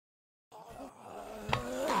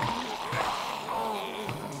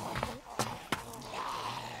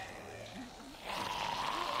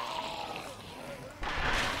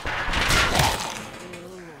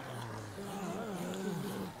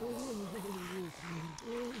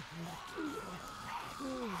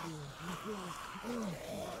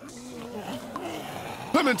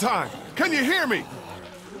Clementine, can you hear me?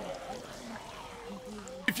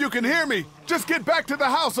 If you can hear me, just get back to the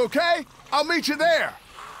house, okay? I'll meet you there.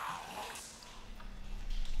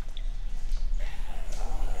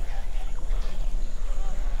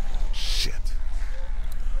 Shit.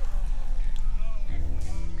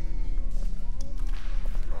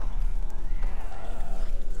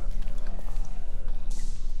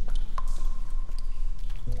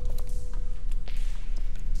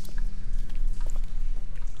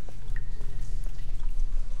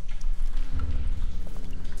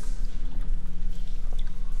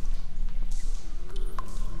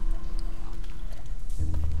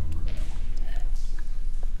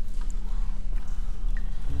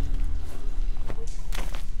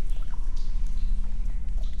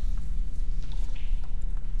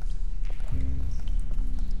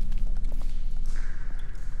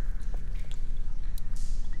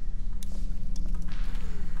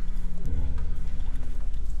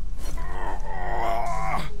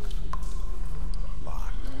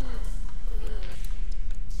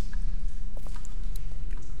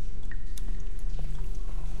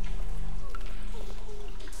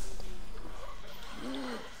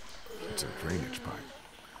 It's a drainage pipe.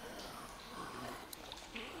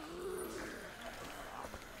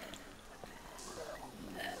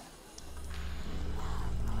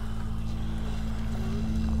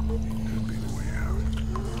 Could be the way out.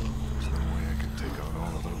 There's no way I can take out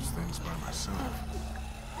all of those things by myself.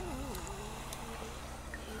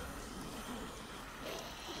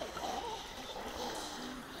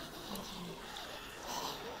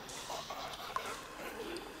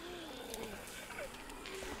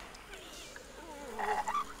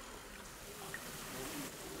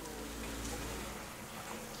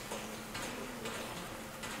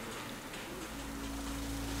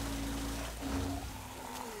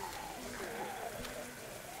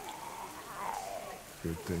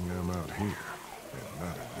 Good thing I'm out here and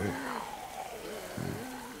not in there.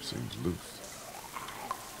 Seems loose.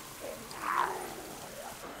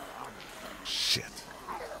 Shit.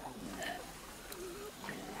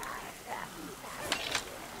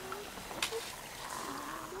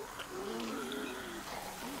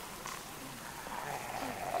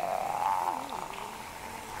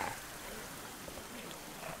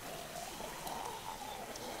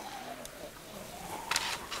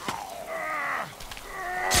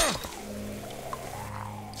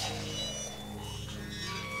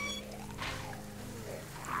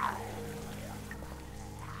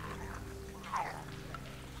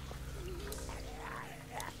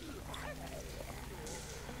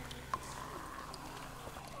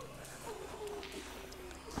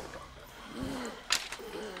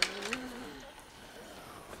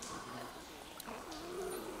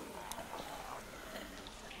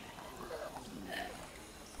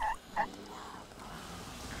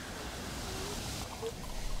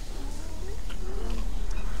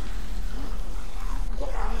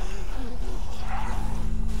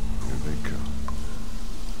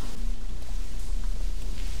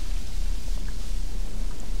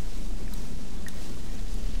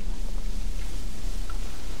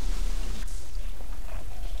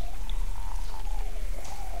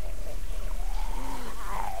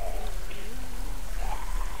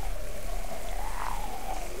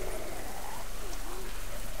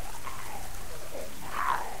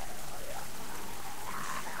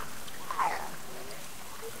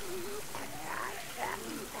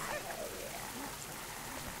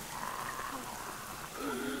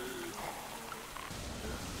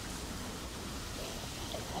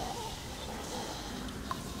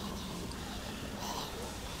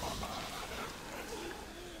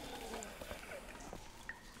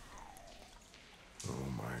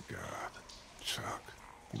 Chuck,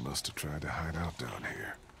 he must have tried to hide out down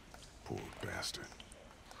here. Poor bastard.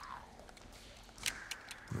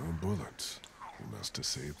 No bullets. He must have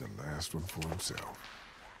saved the last one for himself.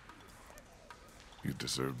 You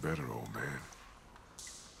deserve better, old man.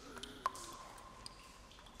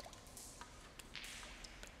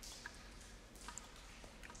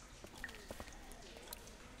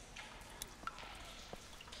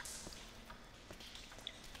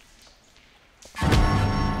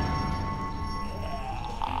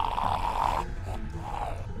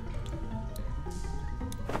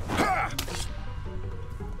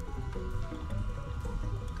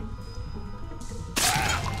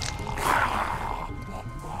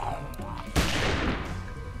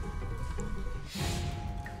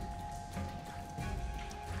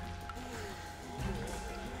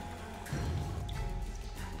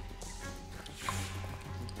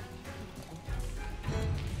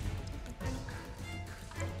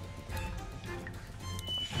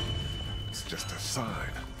 just a sign.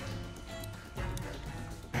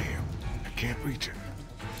 Damn, I can't reach it.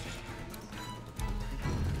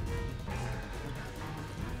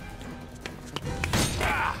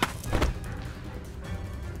 Ah!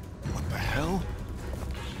 What the hell?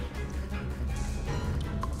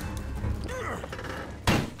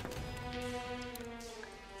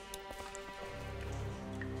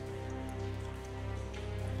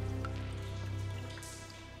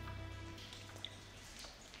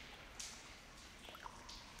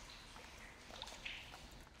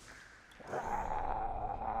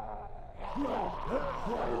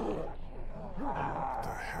 The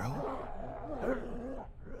hell?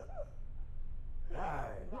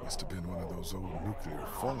 Must have been one of those old nuclear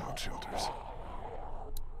fallout shelters.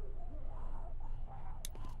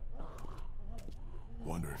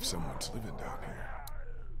 Wonder if someone's living down here.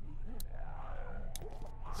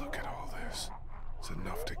 Look at all this. It's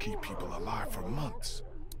enough to keep people alive for months.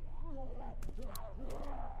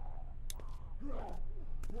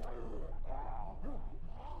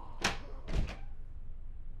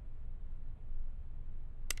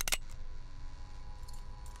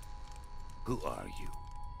 Who are you?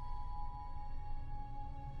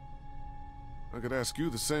 I could ask you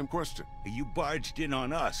the same question. You barged in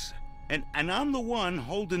on us, and I'm the one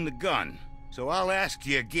holding the gun. So I'll ask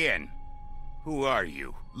you again. Who are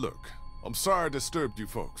you? Look, I'm sorry I disturbed you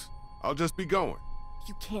folks. I'll just be going.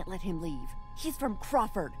 You can't let him leave. He's from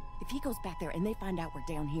Crawford. If he goes back there and they find out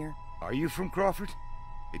we're down here... Are you from Crawford?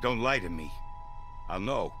 Hey, don't lie to me. I'll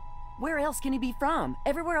know. Where else can he be from?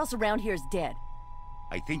 Everywhere else around here is dead.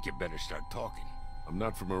 I think you better start talking. I'm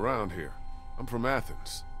not from around here. I'm from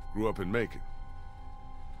Athens. Grew up in Macon.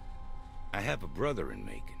 I have a brother in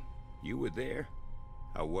Macon. You were there?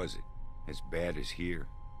 How was it? As bad as here?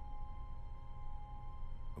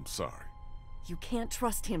 I'm sorry. You can't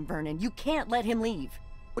trust him, Vernon. You can't let him leave.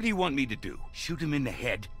 What do you want me to do? Shoot him in the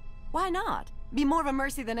head? Why not? Be more of a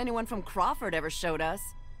mercy than anyone from Crawford ever showed us.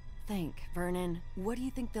 Think, Vernon. What do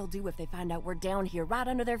you think they'll do if they find out we're down here, right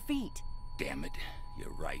under their feet? Damn it.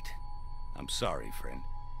 You're right. I'm sorry, friend.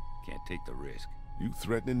 Can't take the risk. You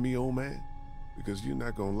threatening me, old man? Because you're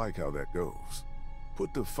not gonna like how that goes.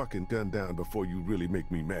 Put the fucking gun down before you really make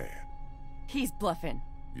me mad. He's bluffing.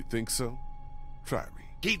 You think so? Try me.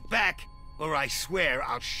 Keep back, or I swear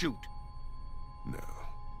I'll shoot. No,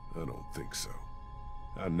 I don't think so.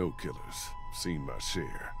 I know killers. Seen my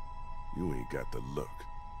share. You ain't got the look.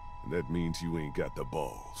 And that means you ain't got the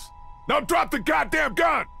balls. Now drop the goddamn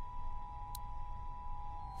gun!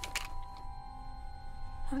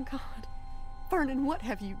 Oh, God. Vernon, what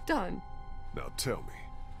have you done? Now tell me,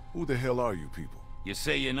 who the hell are you people? You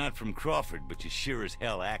say you're not from Crawford, but you sure as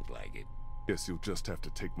hell act like it. Guess you'll just have to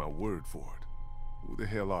take my word for it. Who the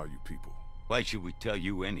hell are you people? Why should we tell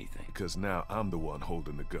you anything? Because now I'm the one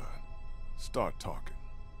holding the gun. Start talking.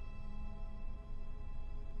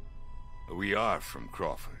 We are from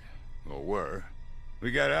Crawford. Or were.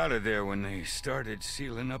 We got out of there when they started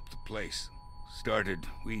sealing up the place. Started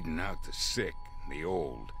weeding out the sick and the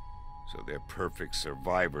old, so their perfect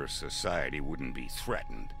survivor society wouldn't be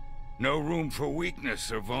threatened. No room for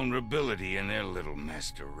weakness or vulnerability in their little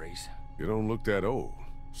master race. You don't look that old,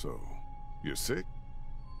 so you're sick?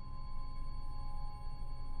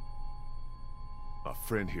 A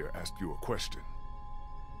friend here asked you a question.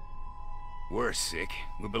 We're sick.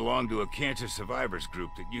 We belong to a cancer survivors group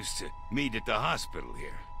that used to meet at the hospital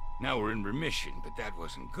here. Now we're in remission, but that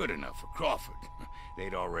wasn't good enough for Crawford.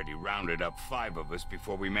 They'd already rounded up 5 of us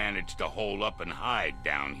before we managed to hole up and hide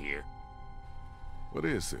down here. What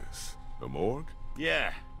is this? A morgue?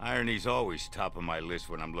 Yeah, irony's always top of my list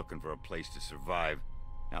when I'm looking for a place to survive.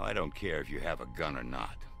 Now, I don't care if you have a gun or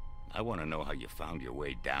not. I want to know how you found your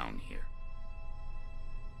way down here.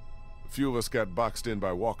 A few of us got boxed in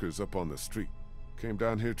by walkers up on the street. Came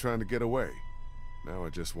down here trying to get away. Now I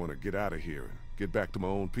just want to get out of here and get back to my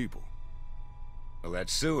own people. Well, that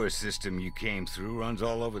sewer system you came through runs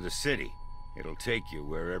all over the city. It'll take you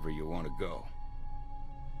wherever you want to go.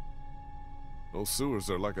 Those sewers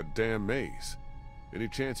are like a damn maze. Any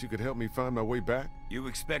chance you could help me find my way back? You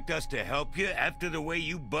expect us to help you after the way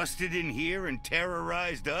you busted in here and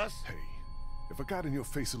terrorized us? Hey, if I got in your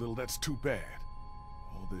face a little, that's too bad.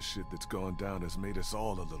 All this shit that's gone down has made us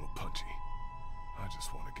all a little punchy. I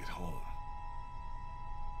just want to get home.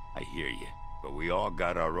 I hear you, but we all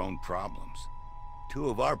got our own problems. 2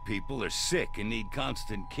 of our people are sick and need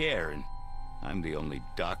constant care, and I'm the only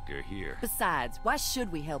doctor here. Besides, why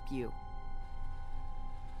should we help you?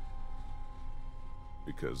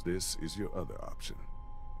 Because this is your other option.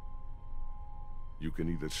 You can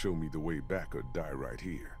either show me the way back or die right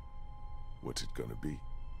here. What's it gonna be?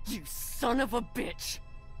 You son of a bitch!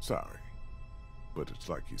 Sorry. But it's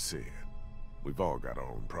like you said, we've all got our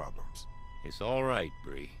own problems. It's all right,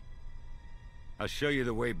 Bree. I'll show you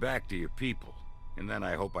the way back to your people, and then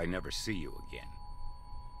I hope I never see you again.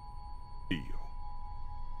 Deal.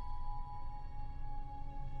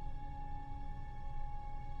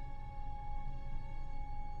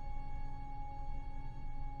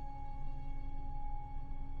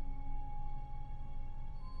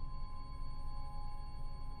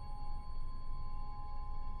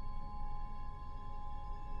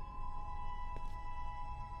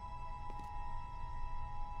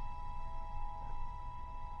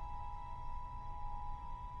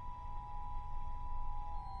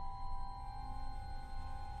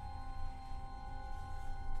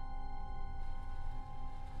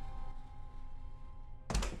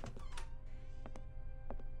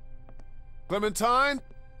 Clementine?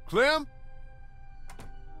 Clem?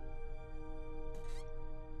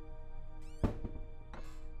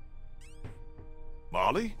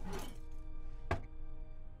 Molly?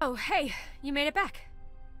 Oh, hey, you made it back.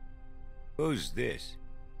 Who's this?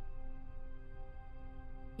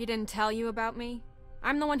 He didn't tell you about me?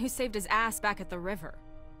 I'm the one who saved his ass back at the river.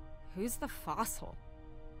 Who's the fossil?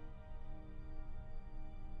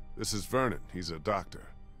 This is Vernon. He's a doctor.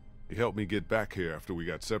 He helped me get back here after we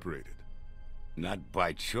got separated. Not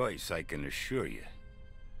by choice, I can assure you.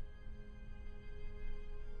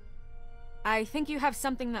 I think you have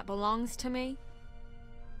something that belongs to me.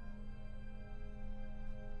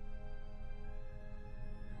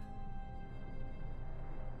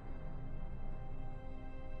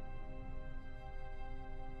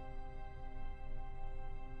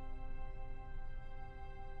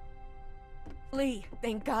 Lee,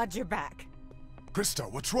 thank God you're back. Krista,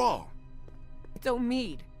 what's wrong? It's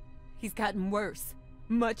Omid. He's gotten worse.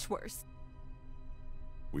 Much worse.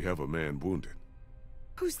 We have a man wounded.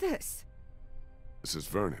 Who's this? This is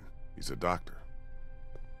Vernon. He's a doctor.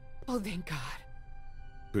 Oh, thank God.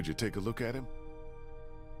 Could you take a look at him?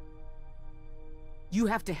 You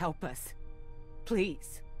have to help us.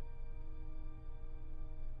 Please.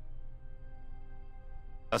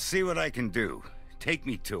 I'll see what I can do. Take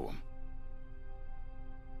me to him.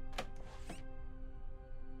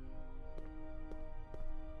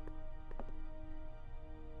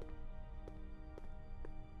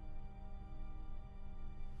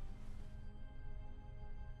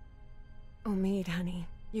 Omid, honey.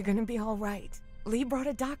 You're gonna be all right. Lee brought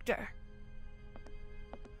a doctor.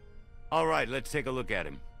 All right, let's take a look at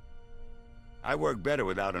him. I work better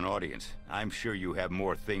without an audience. I'm sure you have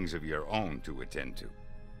more things of your own to attend to.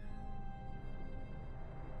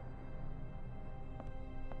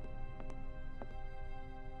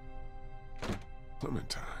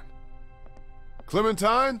 Clementine.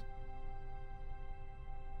 Clementine?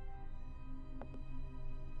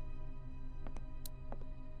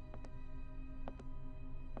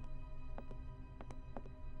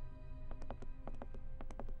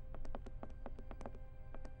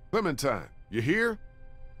 Clementine, you here?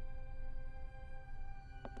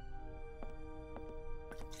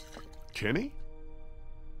 Kenny?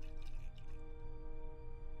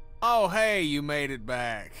 Oh, hey, you made it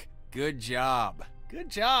back. Good job. Good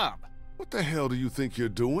job. What the hell do you think you're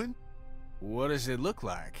doing? What does it look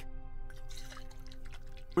like?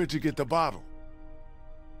 Where'd you get the bottle?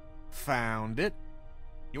 Found it.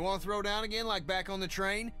 You want to throw down again like back on the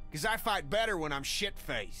train? Because I fight better when I'm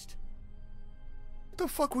shit-faced. What the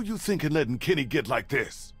fuck were you thinking letting Kenny get like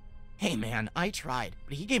this? Hey man, I tried,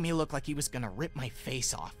 but he gave me a look like he was gonna rip my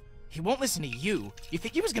face off. He won't listen to you. You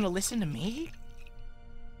think he was gonna listen to me?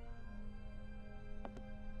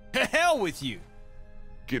 To hell with you!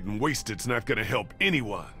 Getting wasted's not gonna help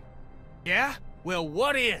anyone. Yeah? Well,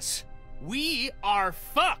 what is? We are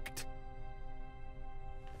fucked!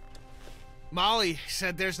 Molly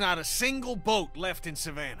said there's not a single boat left in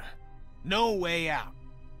Savannah. No way out.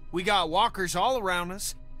 We got walkers all around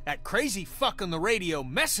us, that crazy fuck on the radio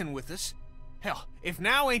messing with us. Hell, if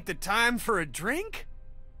now ain't the time for a drink?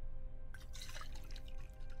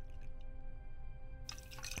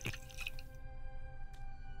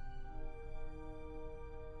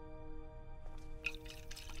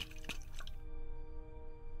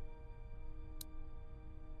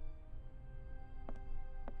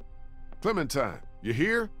 Clementine, you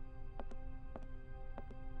here?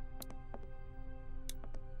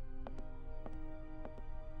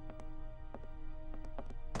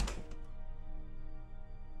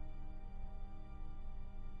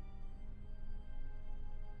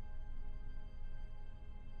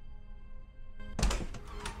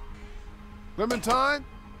 Clementine?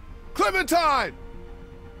 Clementine!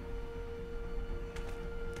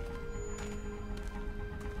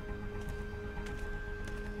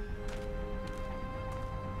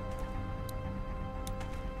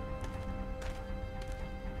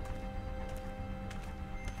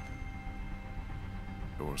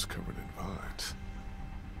 Door's covered in vines.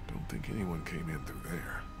 Don't think anyone came in through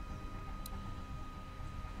there.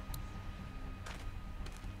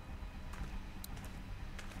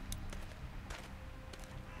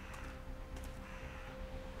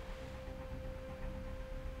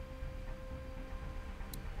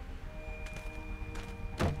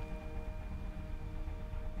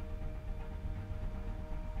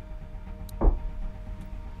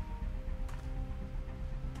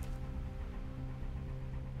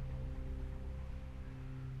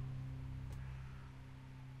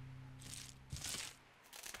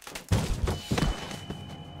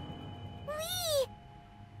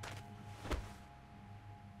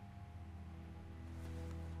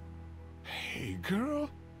 Hey, girl.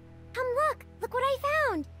 Look what I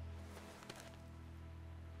found!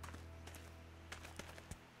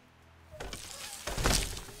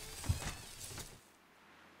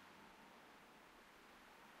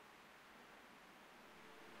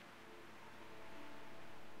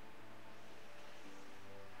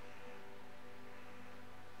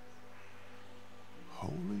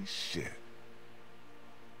 Holy shit.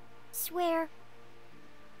 Swear.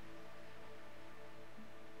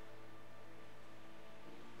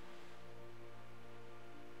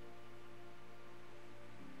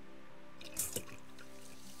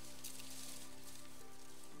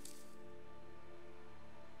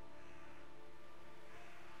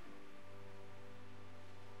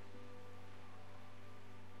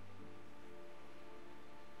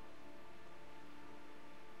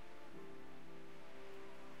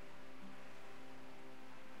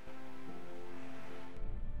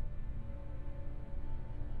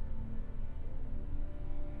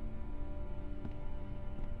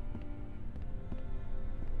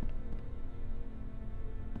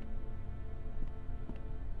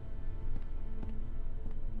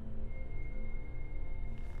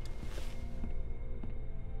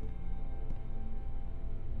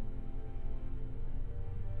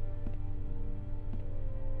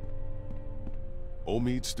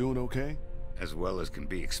 Omid's doing okay? As well as can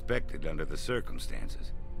be expected under the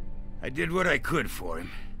circumstances. I did what I could for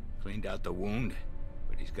him. Cleaned out the wound,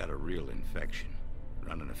 but he's got a real infection.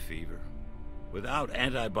 Running a fever. Without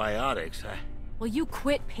antibiotics, Will you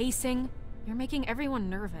quit pacing? You're making everyone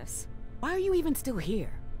nervous. Why are you even still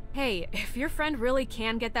here? Hey, if your friend really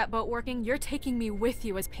can get that boat working, you're taking me with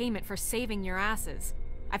you as payment for saving your asses.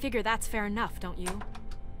 I figure that's fair enough, don't you?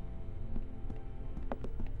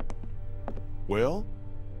 Well?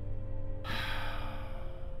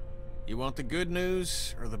 You want the good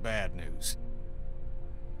news or the bad news?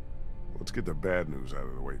 Let's get the bad news out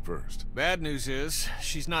of the way first. Bad news is,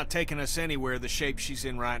 she's not taking us anywhere the shape she's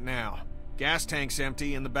in right now. Gas tank's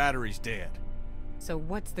empty and the battery's dead. So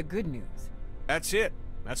what's the good news? That's it.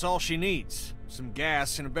 That's all she needs. Some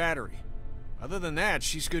gas and a battery. Other than that,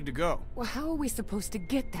 she's good to go. Well, how are we supposed to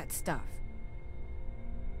get that stuff?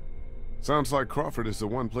 Sounds like Crawford is the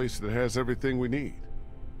one place that has everything we need.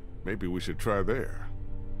 Maybe we should try there.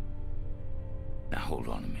 now hold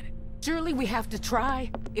on a minute. Surely we have to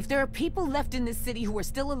try. If there are people left in this city who are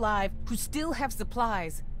still alive, who still have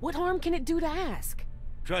supplies, what harm can it do to ask?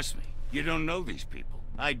 Trust me, you don't know these people.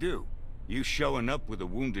 I do. You showing up with a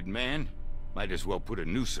wounded man? Might as well put a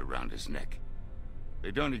noose around his neck.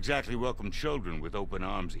 They don't exactly welcome children with open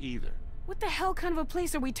arms either. What the hell kind of a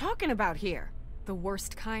place are we talking about here? The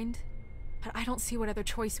worst kind? But I don't see what other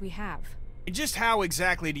choice we have. And just how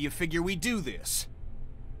exactly do you figure we do this?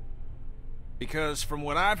 Because from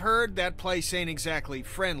what I've heard, that place ain't exactly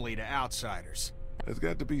friendly to outsiders. There's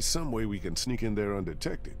got to be some way we can sneak in there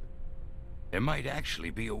undetected. There might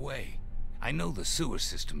actually be a way. I know the sewer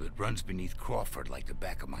system that runs beneath Crawford like the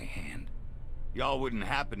back of my hand. Y'all wouldn't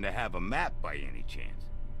happen to have a map by any chance?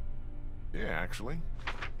 Yeah, actually.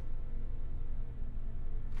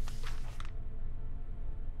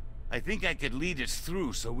 I think I could lead us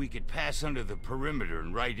through so we could pass under the perimeter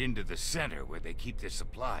and right into the center where they keep their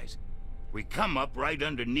supplies. We come up right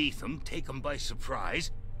underneath them, take them by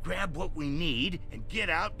surprise, grab what we need, and get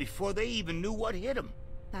out before they even knew what hit them.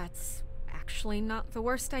 That's actually not the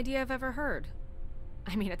worst idea I've ever heard.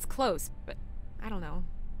 I mean, it's close, but I don't know.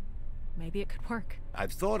 Maybe it could work.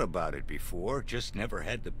 I've thought about it before, just never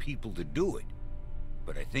had the people to do it.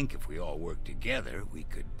 But I think if we all work together, we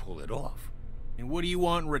could pull it off. And what do you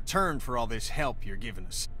want in return for all this help you're giving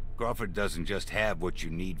us? Crawford doesn't just have what you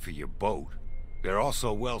need for your boat. They're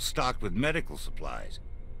also well stocked with medical supplies.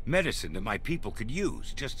 Medicine that my people could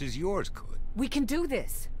use, just as yours could. We can do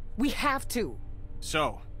this. We have to.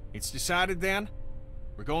 So, it's decided then?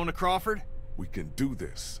 We're going to Crawford? We can do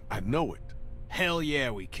this. I know it. Hell yeah,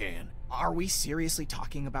 we can. Are we seriously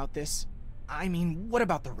talking about this? I mean, what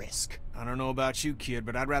about the risk? I don't know about you, kid,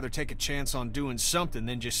 but I'd rather take a chance on doing something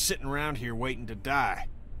than just sitting around here waiting to die.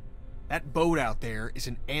 That boat out there is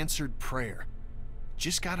an answered prayer.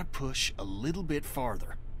 Just gotta push a little bit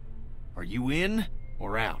farther. Are you in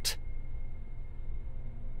or out?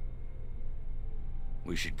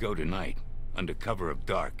 We should go tonight, under cover of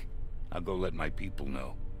dark. I'll go let my people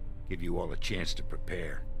know. Give you all a chance to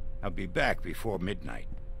prepare. I'll be back before midnight.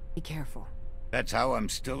 Be careful. That's how I'm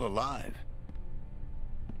still alive.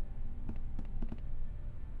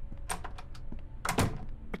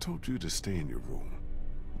 I told you to stay in your room.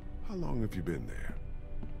 How long have you been there?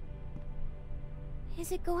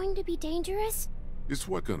 Is it going to be dangerous? Is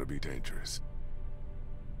what gonna be dangerous?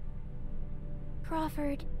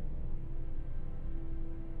 Crawford.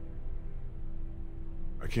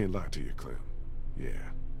 I can't lie to you, Clem. Yeah,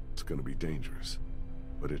 it's gonna be dangerous.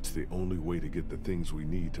 But it's the only way to get the things we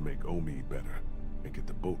need to make Omid better and get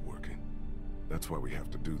the boat working. That's why we have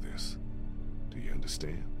to do this. Do you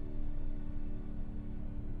understand?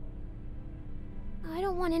 I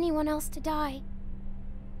don't want anyone else to die.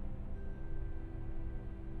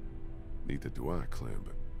 Neither do I, Clem,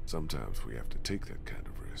 but sometimes we have to take that kind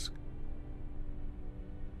of risk.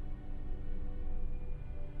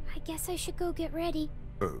 I guess I should go get ready.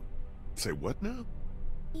 Say what now?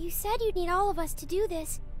 You said you'd need all of us to do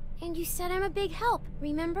this, and you said I'm a big help,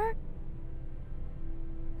 remember?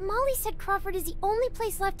 Molly said Crawford is the only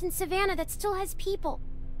place left in Savannah that still has people.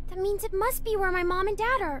 That means it must be where my mom and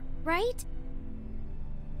dad are, right?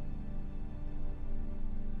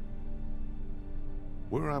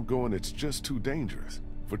 Where I'm going, it's just too dangerous.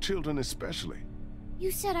 For children especially.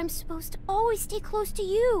 You said I'm supposed to always stay close to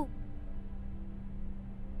you.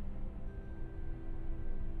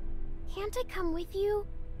 Can't I come with you?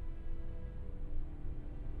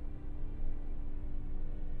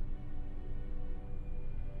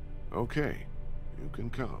 Okay, you can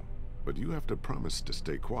come. But you have to promise to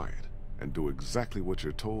stay quiet and do exactly what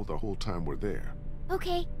you're told the whole time we're there.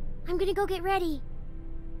 Okay, I'm gonna go get ready.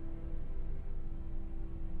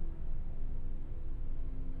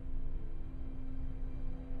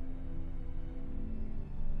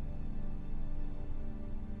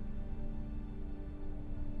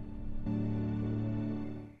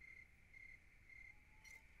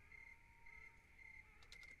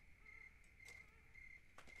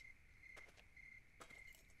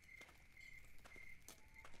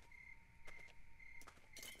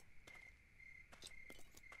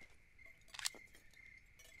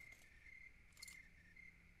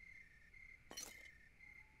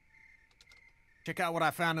 Check out what I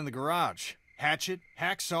found in the garage. Hatchet,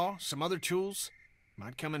 hacksaw, some other tools.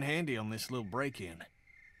 Might come in handy on this little break-in.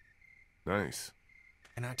 Nice.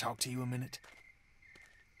 Can I talk to you a minute?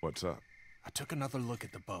 What's up? I took another look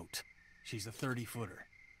at the boat. She's a 30-footer.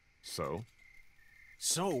 So?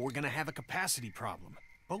 So, we're gonna have a capacity problem.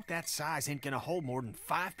 Boat that size ain't gonna hold more than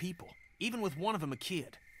 5 people, even with one of them a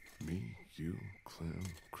kid. Me, you, Clem,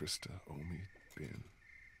 Krista, Omid, Ben,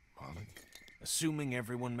 Molly. Assuming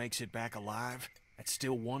everyone makes it back alive, that's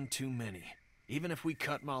still one too many. Even if we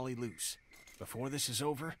cut Molly loose. Before this is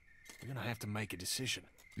over, we're gonna have to make a decision.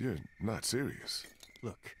 You're not serious.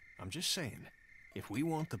 Look, I'm just saying, if we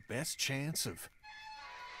want the best chance of...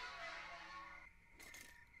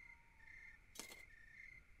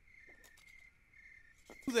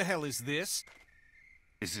 Who the hell is this?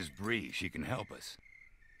 This is Bree. She can help us.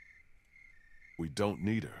 We don't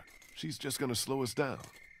need her. She's just gonna slow us down.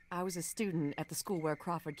 I was a student at the school where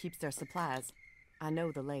Crawford keeps their supplies. I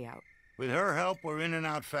know the layout. With her help, we're in and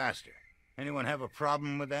out faster. Anyone have a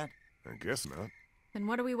problem with that? I guess not. Then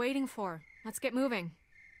what are we waiting for? Let's get moving.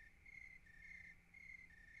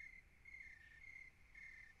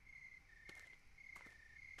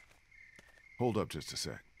 Hold up just a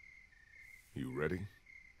sec. You ready?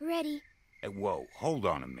 Ready. Hey, whoa, hold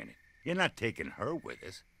on a minute. You're not taking her with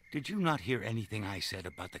us. Did you not hear anything I said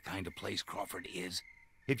about the kind of place Crawford is?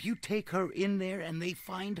 If you take her in there and they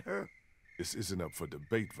find her... This isn't up for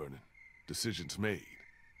debate, Vernon. Decision's made.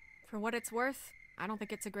 For what it's worth, I don't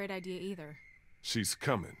think it's a great idea either. She's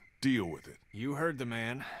coming. Deal with it. You heard the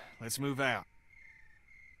man. Let's move out.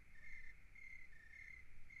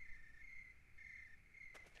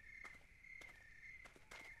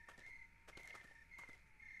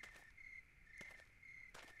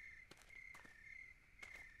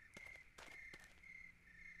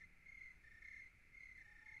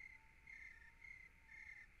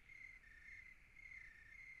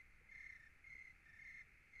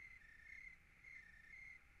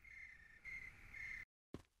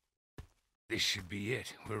 This should be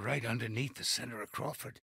it. We're right underneath the center of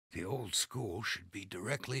Crawford. The old school should be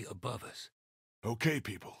directly above us. Okay,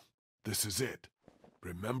 people. This is it.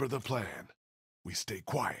 Remember the plan. We stay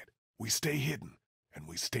quiet, we stay hidden, and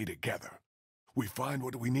we stay together. We find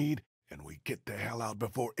what we need, and we get the hell out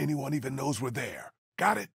before anyone even knows we're there.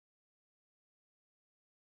 Got it?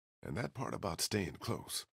 And that part about staying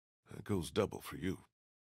close, that goes double for you.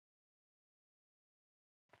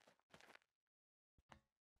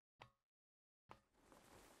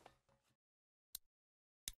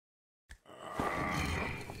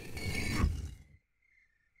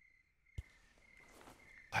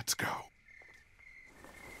 Let's go.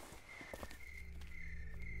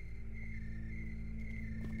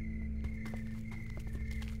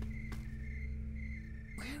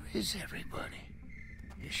 Where is everybody?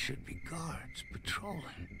 There should be guards patrolling.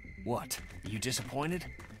 What? You disappointed?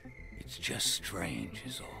 It's just strange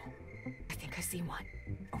is all. I think I see one.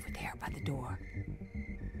 Over there by the door.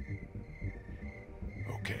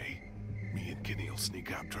 Okay. Me and Kenny will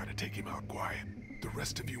sneak out, try to take him out quiet. The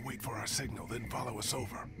rest of you wait for our signal, then follow us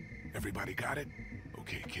over. Everybody got it?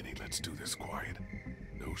 Okay, Kenny, let's do this quiet.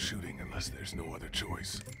 No shooting unless there's no other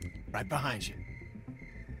choice. Right behind you.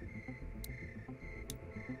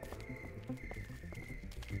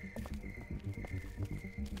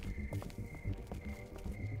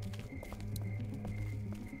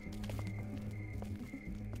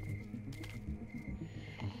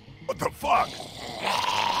 What the fuck?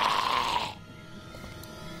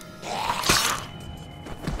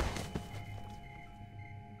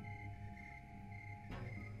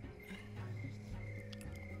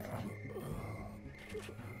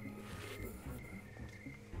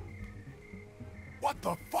 What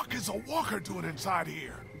the fuck is a walker doing inside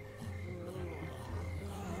here?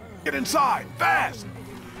 Get inside, fast!